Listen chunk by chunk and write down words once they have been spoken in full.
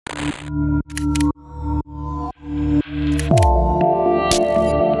So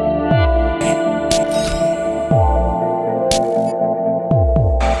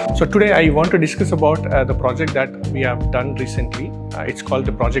today I want to discuss about the project that we have done recently. It's called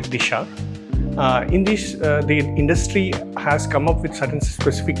the project Disha. In this, the industry has come up with certain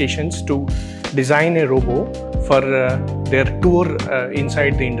specifications to design a robo for their tour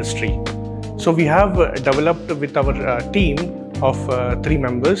inside the industry. So we have developed with our team of 3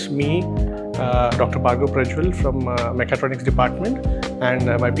 members, me, Dr. Bhargav Prajwal from Mechatronics department, and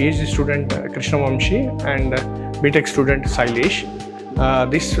my Ph.D. student Krishna Vamshi, and B.Tech student Sylesh.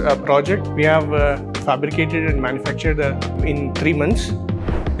 This project we have fabricated and manufactured in 3 months.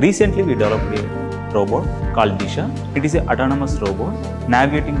 Recently we developed a robot called Disha. It is an autonomous robot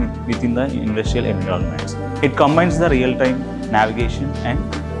navigating within the industrial environments. It combines the real-time navigation and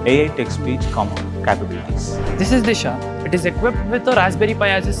AI text-speech capabilities. This is Disha. It is equipped with a Raspberry Pi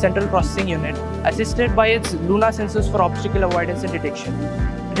as its central processing unit, assisted by its Luna sensors for obstacle avoidance and detection.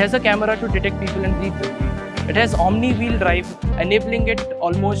 It has a camera to detect people in 3D. It has omni-wheel drive, enabling it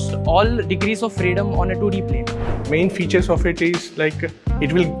almost all degrees of freedom on a 2D plane. Main features of it is like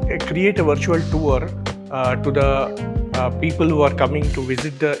it will create a virtual tour to the people who are coming to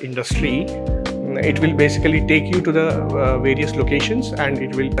visit the industry. It will basically take you to the various locations, and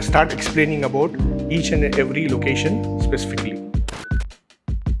it will start explaining about each and every location specifically.